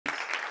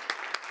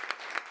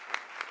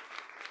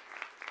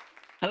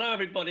Hello,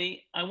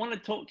 everybody. I want to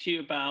talk to you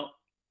about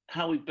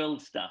how we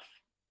build stuff.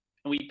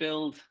 We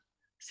build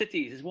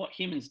cities, is what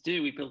humans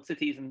do. We build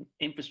cities and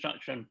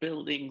infrastructure and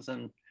buildings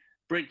and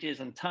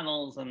bridges and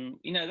tunnels, and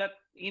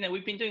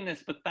we've been doing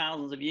this for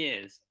thousands of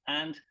years,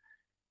 and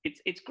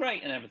it's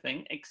great and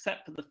everything,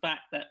 except for the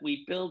fact that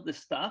we build this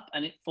stuff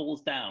and it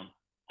falls down.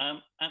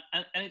 And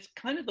it's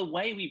kind of the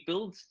way we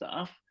build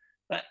stuff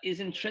that is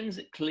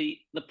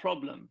intrinsically the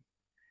problem.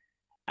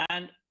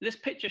 And this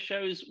picture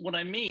shows what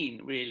I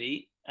mean,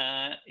 really.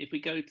 If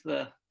we go to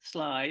the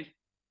slide,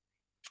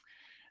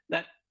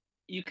 that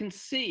you can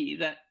see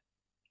that,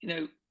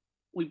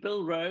 we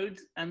build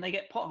roads and they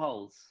get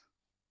potholes.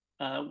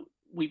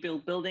 We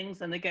build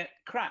buildings and they get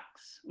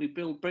cracks. We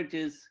build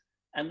bridges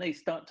and they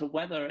start to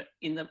weather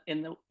in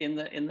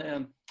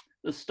the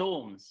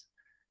storms.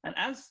 And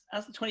as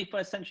the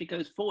 21st century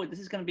goes forward, this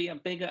is going to be a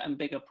bigger and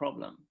bigger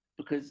problem,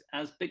 because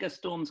as bigger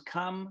storms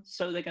come,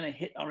 so they're going to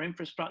hit our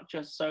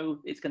infrastructure, so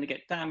it's going to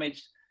get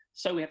damaged.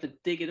 So we have to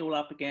dig it all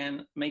up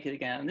again, make it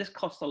again. And this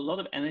costs a lot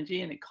of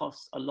energy and it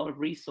costs a lot of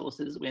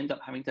resources. We end up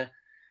having to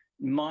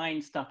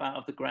mine stuff out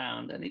of the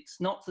ground, and it's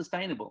not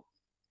sustainable.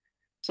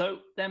 So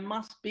there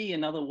must be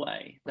another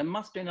way. There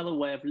must be another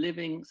way of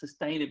living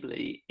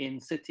sustainably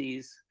in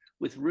cities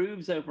with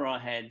roofs over our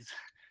heads,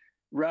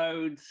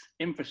 roads,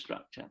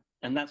 infrastructure.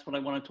 And that's what I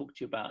want to talk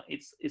to you about.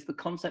 It's the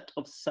concept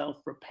of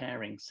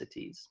self-repairing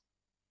cities.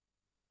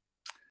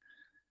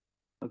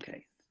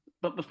 Okay.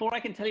 But before I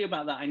can tell you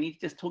about that, I need to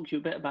just talk to you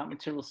a bit about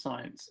material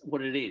science,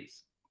 what it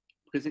is,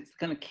 because it's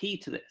kind of key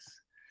to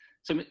this.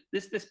 So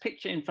this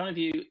picture in front of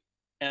you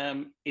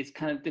is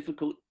kind of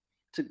difficult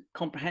to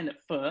comprehend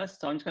at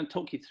first, so I'm just going to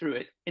talk you through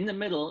it. In the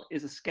middle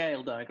is a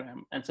scale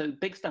diagram, and so the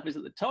big stuff is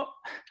at the top,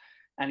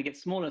 and it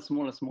gets smaller,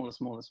 smaller, smaller,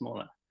 smaller,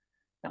 smaller.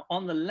 Now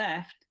on the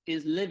left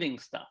is living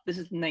stuff. This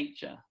is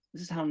nature.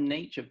 This is how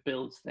nature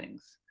builds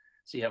things.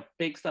 So you have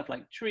big stuff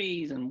like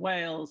trees and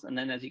whales, and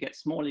then as you get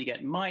smaller, you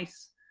get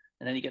mice.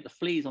 And then you get the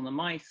fleas on the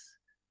mice,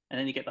 and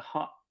then you get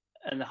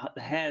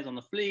the hairs on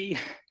the flea.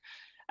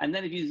 And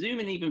then if you zoom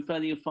in even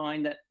further, you'll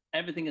find that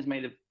everything is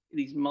made of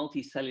these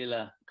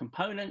multicellular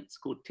components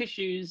called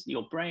tissues,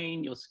 your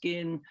brain, your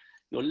skin,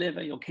 your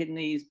liver, your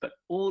kidneys, but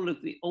all of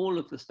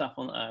the stuff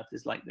on Earth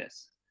is like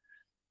this,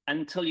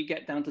 until you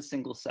get down to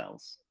single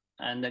cells.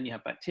 And then you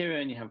have bacteria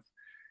and you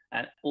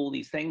have all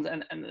these things.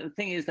 And the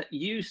thing is that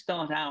you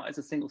start out as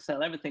a single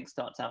cell. Everything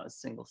starts out as a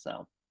single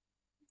cell.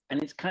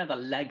 And it's kind of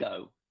a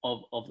Lego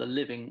of the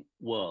living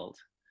world.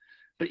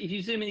 But if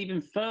you zoom in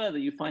even further,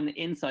 you find that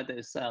inside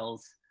those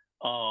cells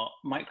are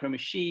micro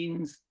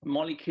machines,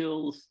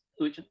 molecules,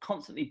 which are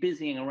constantly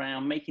busying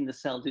around, making the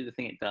cell do the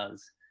thing it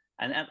does.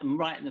 And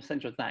right in the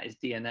center of that is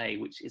DNA,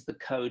 which is the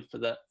code for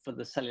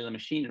the cellular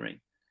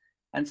machinery.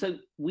 And so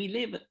we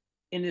live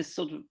in this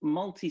sort of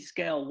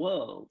multi-scale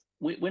world.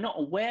 We're not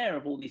aware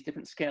of all these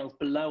different scales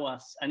below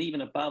us and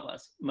even above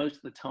us most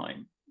of the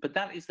time, but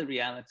that is the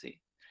reality.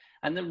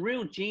 And the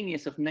real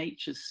genius of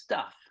nature's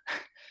stuff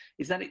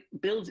is that it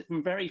builds it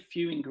from very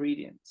few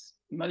ingredients,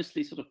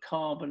 mostly sort of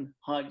carbon,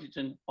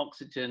 hydrogen,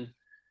 oxygen,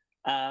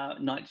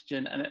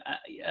 nitrogen,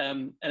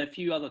 and a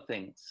few other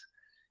things.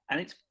 And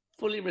it's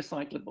fully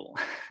recyclable.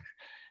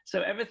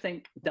 So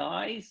everything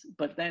dies,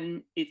 but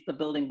then it's the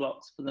building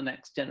blocks for the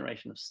next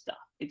generation of stuff.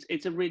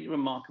 It's a really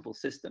remarkable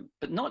system.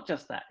 But not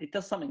just that, it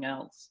does something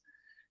else.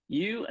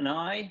 You and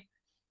I,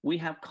 we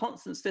have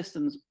constant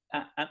systems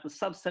at the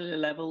subcellular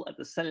level, at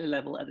the cellular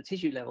level, at the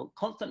tissue level,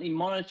 constantly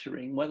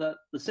monitoring whether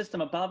the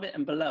system above it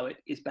and below it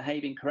is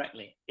behaving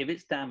correctly. If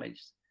it's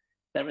damaged,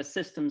 there are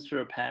systems to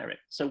repair it.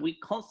 So we're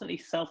constantly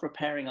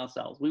self-repairing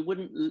ourselves. We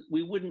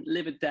wouldn't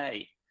live a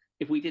day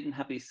if we didn't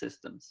have these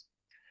systems.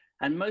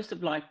 And most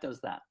of life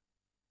does that.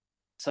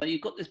 So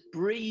you've got this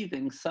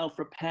breathing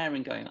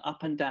self-repairing going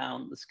up and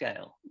down the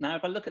scale. Now,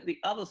 if I look at the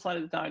other side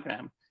of the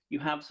diagram, you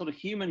have sort of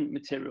human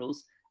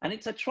materials, and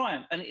it's a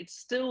triumph, and it's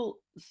still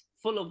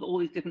full of all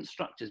these different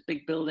structures,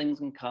 big buildings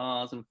and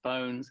cars and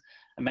phones.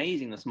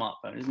 Amazing, the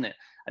smartphone, isn't it?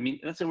 I mean,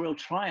 that's a real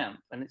triumph.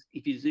 And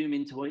if you zoom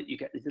into it, you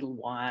get this little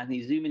wire, and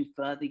you zoom in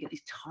further, you get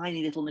these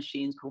tiny little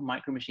machines called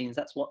micro machines.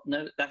 That's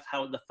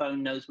how the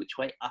phone knows which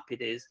way up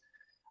it is.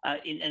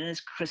 And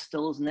there's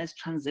crystals and there's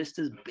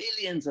transistors,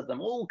 billions of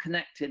them, all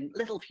connected,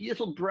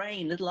 little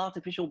brain, little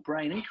artificial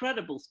brain,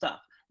 incredible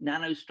stuff,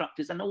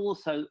 nanostructures, and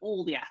also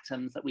all the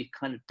atoms that we've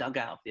kind of dug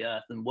out of the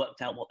earth and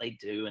worked out what they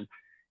do, and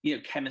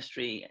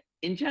chemistry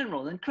in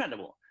general,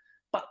 incredible.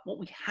 But what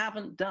we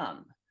haven't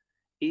done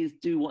is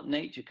do what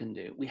nature can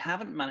do. We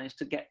haven't managed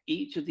to get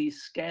each of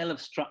these scale of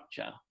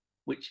structure,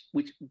 which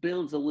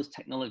builds all this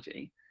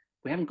technology,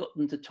 we haven't got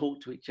them to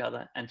talk to each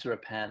other and to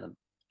repair them.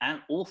 And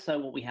also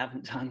what we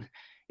haven't done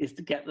is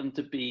to get them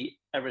to be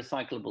a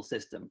recyclable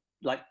system.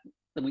 Like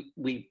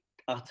we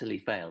utterly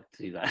failed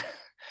to do that.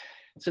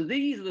 So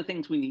these are the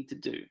things we need to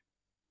do.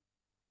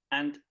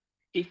 And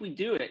if we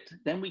do it,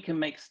 then we can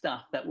make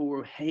stuff that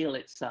will heal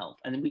itself,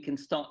 and then we can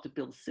start to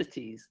build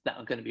cities that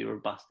are going to be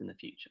robust in the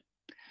future.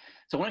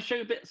 So I want to show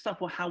you a bit of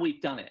stuff of how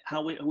we've done it,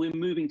 how we're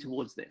moving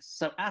towards this.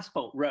 So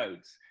asphalt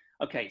roads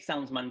okay, it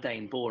sounds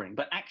mundane, boring,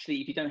 but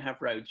actually, if you don't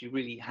have roads, you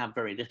really have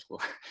very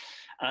little.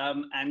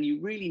 And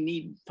you really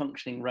need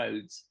functioning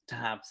roads to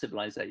have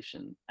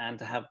civilization and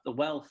to have the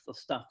wealth of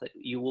stuff that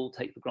you all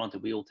take for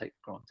granted, we all take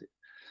for granted.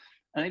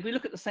 And if we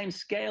look at the same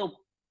scale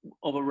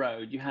of a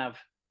road, you have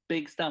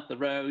big stuff, the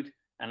road,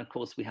 and of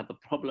course we have the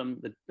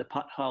problem, the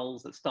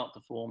potholes that start to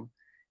form.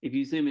 If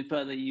you zoom in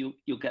further, you'll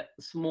get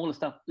the smaller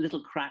stuff,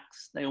 little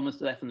cracks, they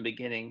almost are there from the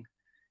beginning.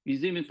 If you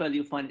zoom in further,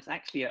 you'll find it's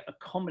actually a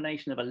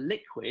combination of a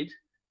liquid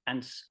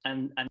and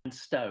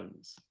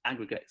stones,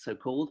 aggregate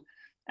so-called.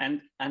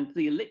 And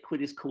the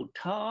liquid is called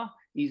tar.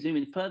 You zoom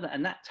in further,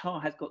 and that tar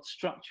has got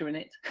structure in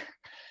it.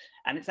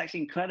 And it's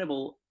actually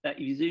incredible that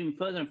you zoom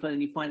further and further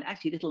and you find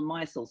actually little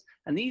micelles.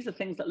 And these are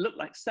things that look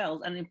like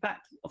cells. And in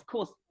fact, of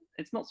course,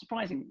 it's not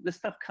surprising. This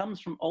stuff comes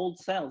from old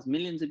cells,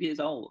 millions of years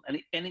old,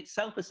 and it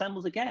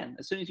self-assembles again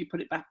as soon as you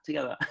put it back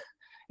together.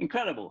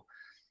 Incredible.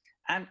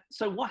 And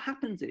so what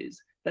happens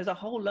is there's a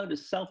whole load of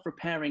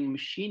self-repairing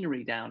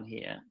machinery down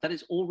here that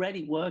is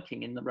already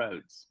working in the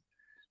roads.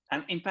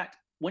 And in fact,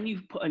 when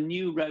you put a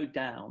new road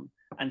down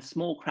and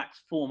small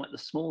cracks form at the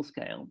small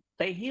scale,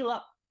 they heal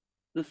up.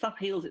 The stuff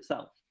heals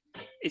itself.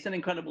 It's an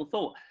incredible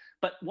thought.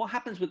 But what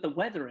happens with the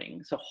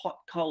weathering, so hot,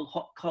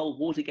 cold,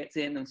 water gets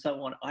in and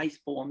so on, ice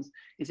forms,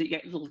 is that you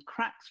get little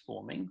cracks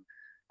forming,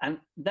 and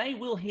they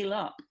will heal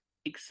up,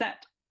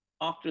 except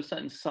after a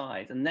certain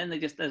size. And then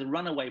there's a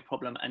runaway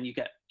problem, and you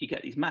get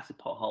these massive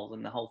potholes,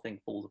 and the whole thing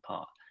falls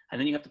apart.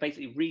 And then you have to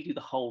basically redo the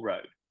whole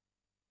road.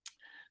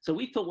 So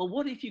we thought, well,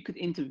 what if you could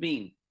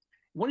intervene?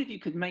 What if you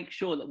could make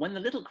sure that when the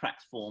little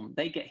cracks form,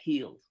 they get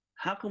healed?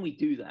 How can we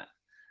do that?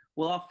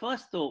 Well, our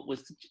first thought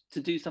was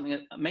to do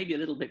something maybe a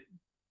little bit,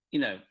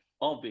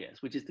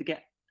 obvious, which is to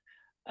get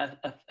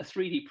a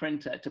 3D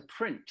printer to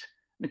print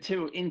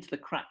material into the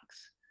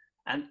cracks.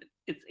 And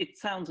it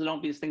sounds an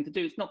obvious thing to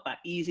do. It's not that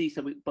easy,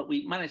 but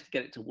we managed to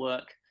get it to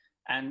work.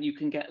 And you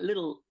can get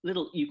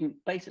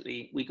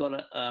we got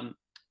to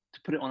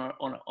put it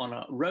on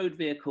a road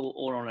vehicle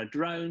or on a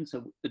drone.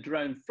 So the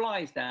drone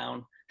flies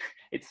down,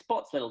 it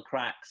spots little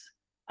cracks,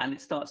 and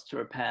it starts to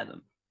repair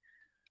them.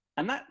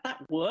 And that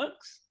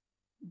works.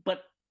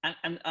 But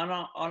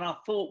our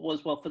thought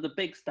was, well, for the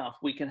big stuff,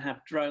 we can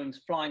have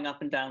drones flying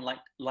up and down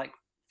like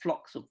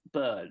flocks of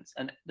birds,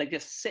 and they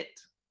just sit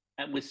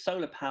with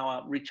solar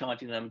power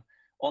recharging them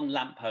on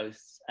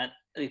lampposts, and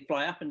they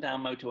fly up and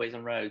down motorways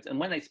and roads. And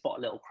when they spot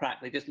a little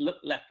crack, they just look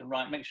left and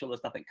right, make sure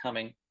there's nothing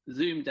coming,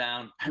 zoom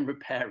down and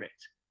repair it.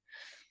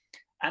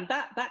 And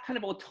that kind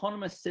of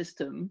autonomous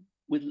system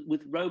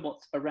with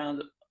robots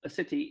around a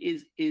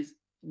city is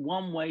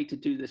one way to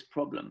do this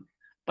problem.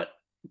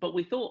 But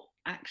we thought,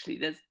 actually,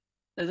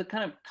 there's a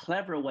kind of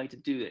cleverer way to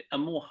do it, a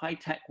more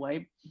high-tech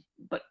way,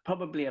 but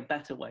probably a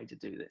better way to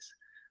do this,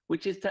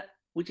 which is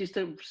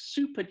to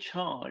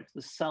supercharge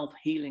the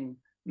self-healing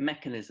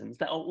mechanisms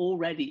that are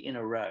already in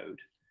a road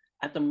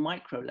at the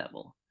micro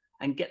level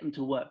and get them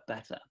to work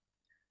better.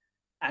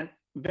 And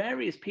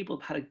various people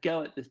have had a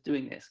go at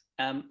doing this.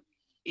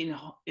 In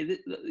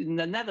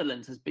the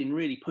Netherlands has been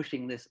really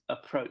pushing this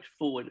approach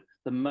forward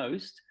the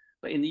most,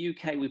 but in the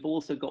UK, we've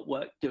also got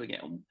work doing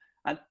it.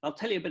 And I'll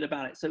tell you a bit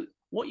about it. So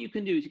what you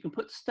can do is you can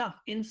put stuff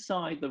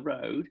inside the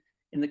road.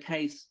 In the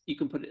case, you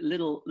can put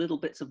little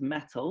bits of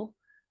metal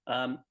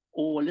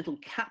or little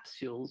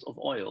capsules of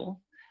oil,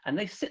 and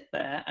they sit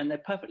there and they're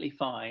perfectly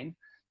fine.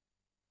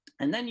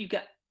 And then you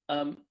get,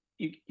 all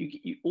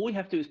you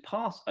have to do is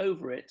pass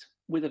over it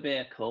with a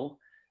vehicle,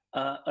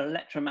 an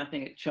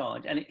electromagnetic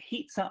charge, and it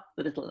heats up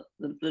the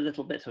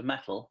little bit of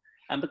metal.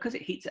 And because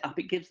it heats it up,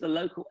 it gives the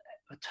local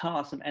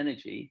tar some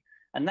energy,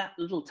 and that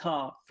little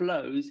tar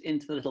flows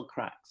into the little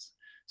cracks.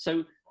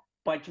 So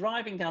by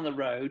driving down the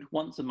road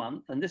once a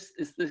month, and this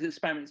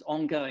experiment is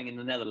ongoing in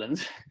the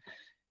Netherlands,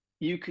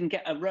 you can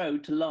get a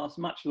road to last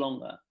much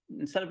longer.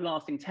 Instead of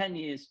lasting 10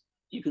 years,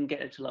 you can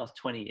get it to last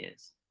 20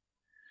 years.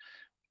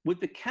 With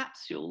the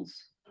capsules,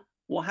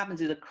 what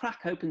happens is a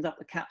crack opens up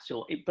the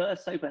capsule, it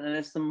bursts open, and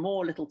there's some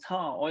more little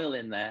tar oil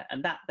in there,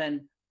 and that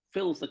then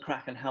fills the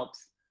crack and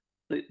helps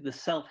the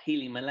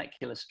self-healing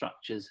molecular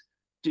structures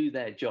do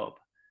their job.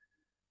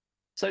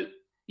 So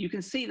you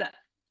can see that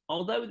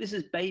although this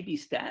is baby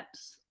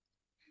steps,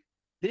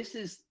 this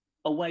is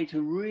a way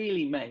to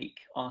really make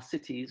our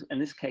cities, in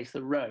this case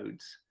the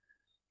roads,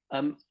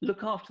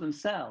 look after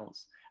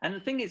themselves. And the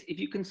thing is, if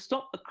you can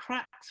stop the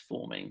cracks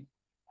forming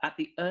at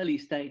the early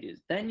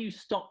stages, then you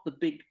stop the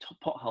big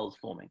potholes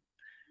forming.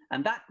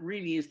 And that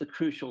really is the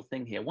crucial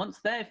thing here. Once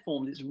they're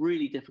formed, it's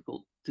really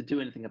difficult to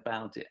do anything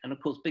about it. And of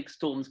course, big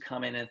storms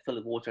come in and fill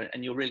the water,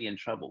 and you're really in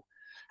trouble.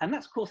 And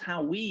that's, of course,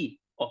 how we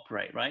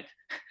operate, right?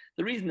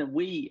 The reason that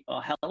we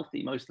are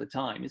healthy most of the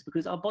time is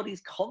because our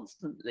body's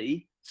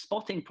constantly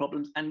spotting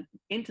problems and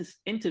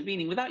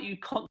intervening without you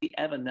constantly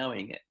ever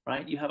knowing it,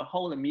 right? You have a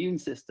whole immune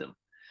system.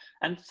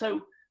 And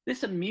so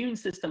this immune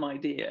system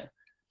idea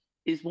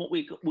is what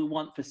we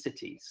want for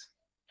cities.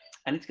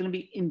 And it's going to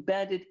be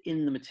embedded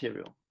in the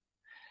material.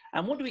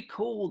 And what do we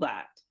call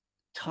that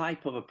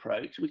type of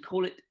approach? We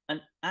call it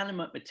an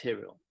animate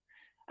material.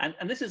 And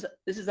this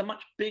is a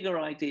much bigger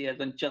idea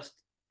than just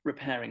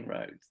repairing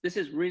roads. This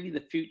is really the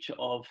future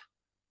of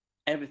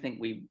everything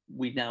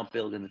we now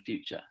build in the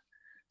future.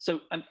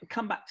 So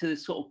come back to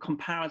this sort of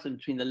comparison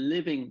between the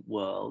living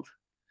world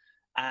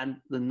and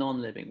the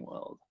non-living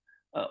world.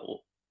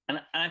 And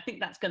I think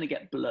that's going to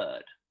get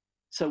blurred.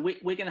 So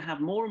we're going to have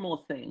more and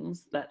more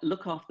things that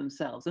look after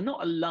themselves. They're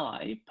not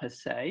alive per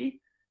se,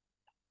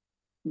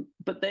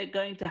 but they're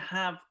going to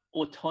have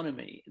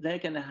autonomy. They're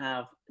going to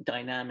have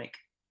dynamic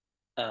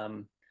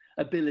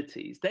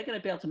abilities. They're going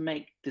to be able to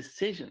make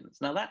decisions.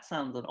 Now that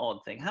sounds an odd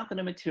thing. How can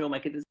a material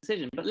make a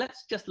decision? But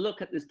let's just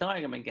look at this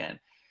diagram again.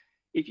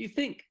 If you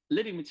think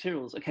living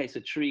materials, okay,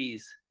 so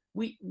trees,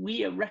 we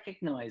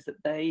recognize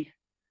that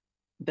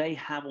they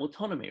have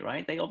autonomy,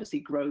 right? They obviously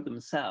grow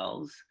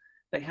themselves.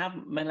 They have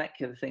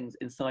molecular things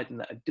inside them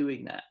that are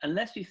doing that.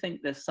 Unless you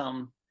think there's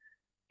some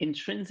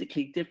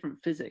intrinsically different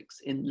physics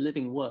in the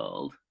living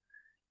world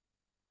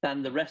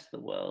than the rest of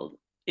the world,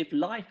 if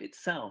life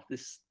itself,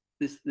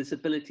 this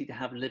ability to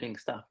have living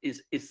stuff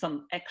is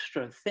some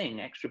extra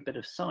thing, extra bit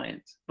of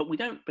science, but we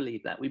don't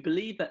believe that. We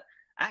believe that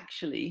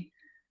actually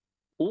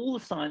all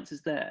the science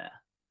is there.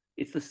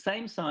 It's the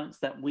same science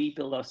that we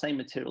build our same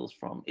materials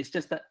from. It's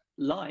just that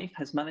life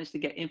has managed to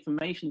get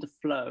information to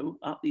flow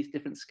up these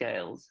different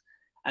scales.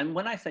 And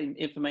when I say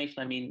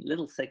information, I mean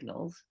little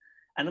signals.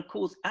 And of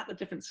course, at the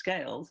different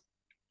scales,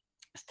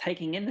 it's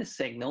taking in this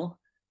signal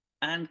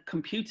and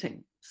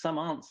computing some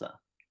answer.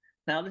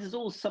 Now, this is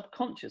all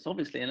subconscious,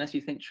 obviously, unless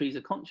you think trees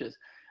are conscious.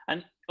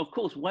 And of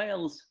course,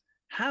 whales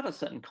have a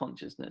certain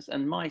consciousness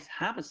and mice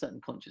have a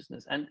certain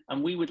consciousness.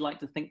 And we would like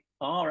to think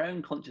our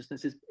own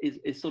consciousness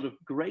is sort of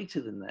greater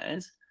than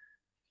theirs.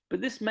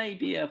 But this may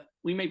be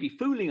we may be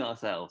fooling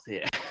ourselves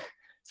here.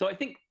 So I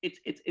think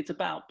it's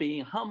about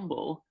being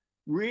humble,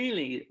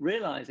 really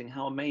realizing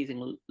how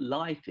amazing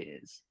life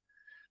is,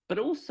 but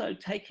also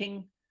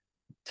taking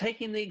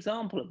the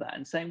example of that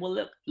and saying, well,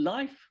 look,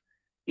 life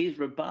is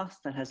robust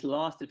and has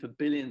lasted for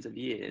billions of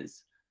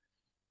years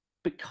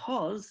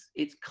because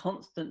it's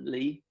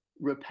constantly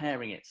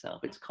repairing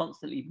itself. It's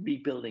constantly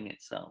rebuilding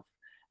itself.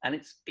 And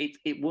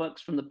it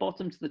works from the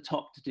bottom to the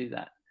top to do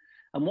that.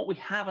 And what we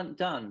haven't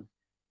done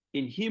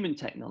in human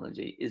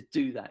technology is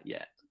do that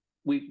yet.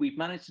 We've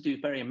managed to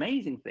do very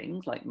amazing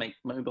things like make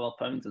mobile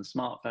phones and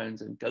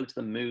smartphones and go to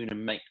the moon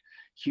and make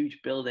huge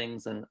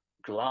buildings and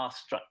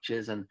glass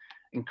structures and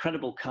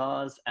incredible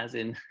cars, as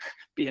in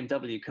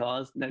BMW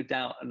cars, no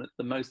doubt, and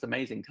the most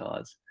amazing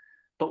cars.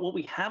 But what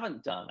we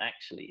haven't done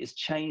actually is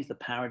change the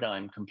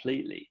paradigm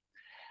completely.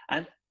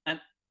 And of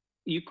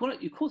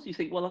course you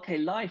think, well, okay,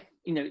 life,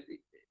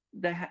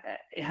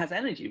 it has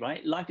energy,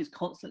 right? Life is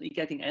constantly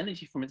getting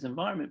energy from its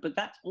environment, but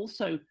that's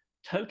also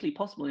totally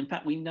possible. In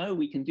fact, we know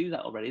we can do that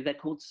already. They're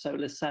called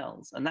solar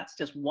cells. And that's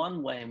just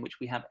one way in which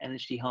we have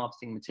energy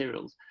harvesting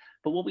materials.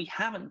 But what we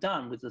haven't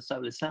done with the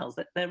solar cells,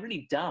 that they're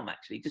really dumb,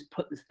 actually. Just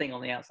put this thing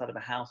on the outside of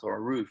a house or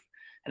a roof,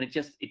 and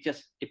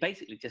it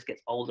basically just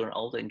gets older and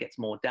older and gets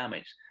more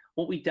damaged.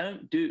 What we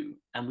don't do,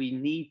 and we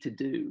need to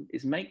do,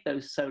 is make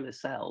those solar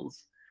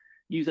cells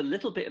use a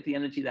little bit of the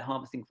energy they're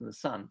harvesting from the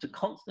sun to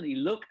constantly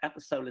look at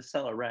the solar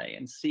cell array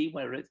and see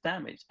where it's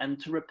damaged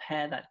and to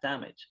repair that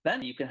damage.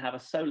 Then you can have a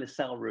solar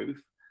cell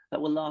roof that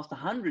will last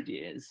 100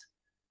 years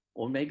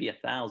or maybe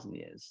 1,000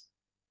 years,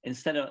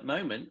 instead of at the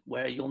moment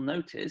where you'll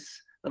notice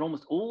that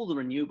almost all the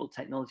renewable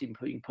technology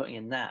you're putting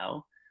in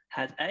now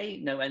has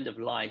no end of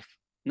life.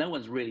 No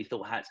one's really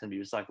thought how it's going to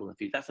be recycled in the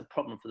future. That's a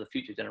problem for the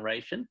future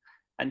generation.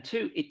 And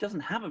two, it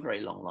doesn't have a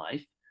very long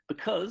life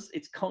because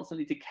it's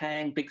constantly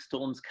decaying, big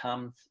storms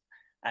come,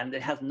 and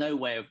it has no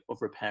way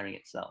of repairing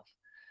itself.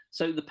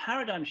 So the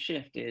paradigm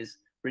shift is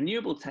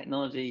renewable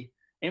technology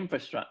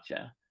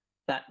infrastructure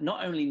that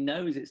not only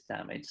knows it's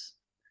damaged,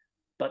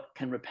 but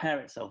can repair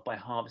itself by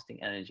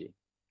harvesting energy.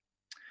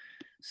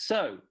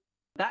 So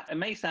that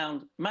may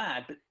sound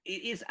mad, but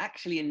it is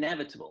actually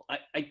inevitable.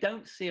 I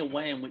don't see a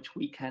way in which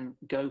we can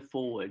go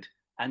forward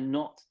and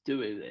not do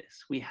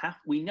this.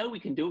 We know we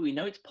can do it. We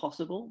know it's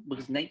possible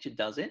because nature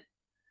does it.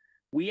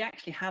 We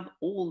actually have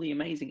all the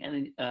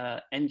amazing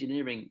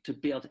engineering to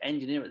be able to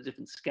engineer at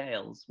different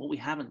scales. What we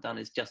haven't done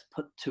is just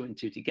put 2 and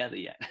 2 together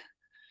yet.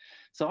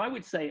 So I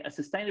would say a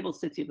sustainable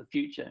city of the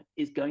future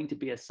is going to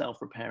be a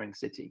self-repairing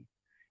city.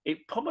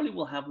 It probably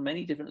will have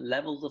many different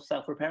levels of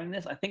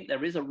self-repairingness. I think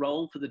there is a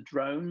role for the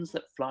drones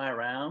that fly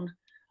around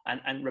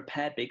and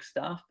repair big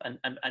stuff and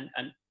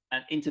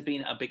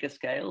intervene at a bigger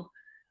scale.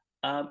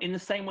 In the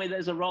same way,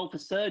 there's a role for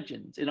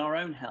surgeons in our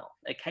own health.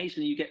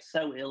 Occasionally you get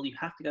so ill, you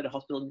have to go to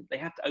hospital, they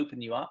have to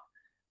open you up.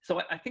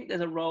 So I think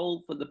there's a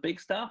role for the big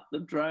stuff, the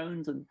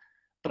drones,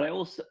 but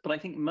I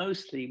think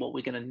mostly what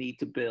we're going to need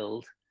to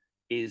build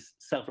is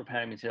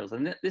self-repairing materials.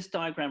 And this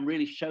diagram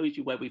really shows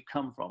you where we've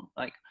come from.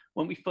 Like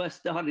when we first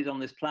started on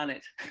this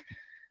planet,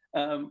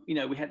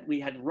 we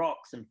had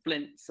rocks and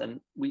flints, and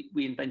we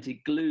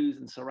invented glues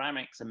and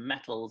ceramics and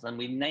metals, and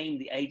we named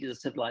the ages of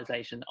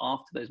civilization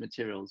after those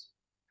materials.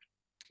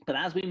 But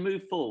as we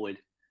move forward,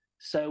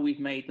 so we've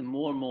made them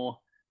more and more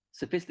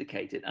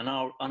sophisticated, and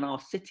our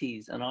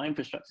cities and our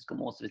infrastructures got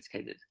more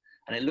sophisticated.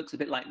 And it looks a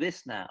bit like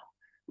this now.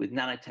 with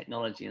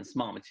nanotechnology and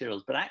smart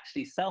materials, but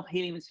actually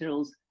self-healing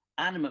materials,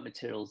 animate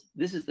materials,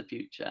 this is the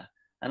future.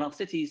 And our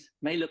cities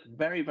may look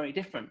very, very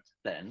different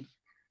then,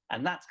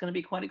 and that's going to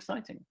be quite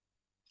exciting.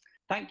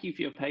 Thank you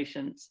for your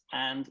patience,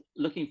 and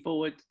looking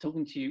forward to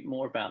talking to you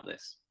more about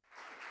this.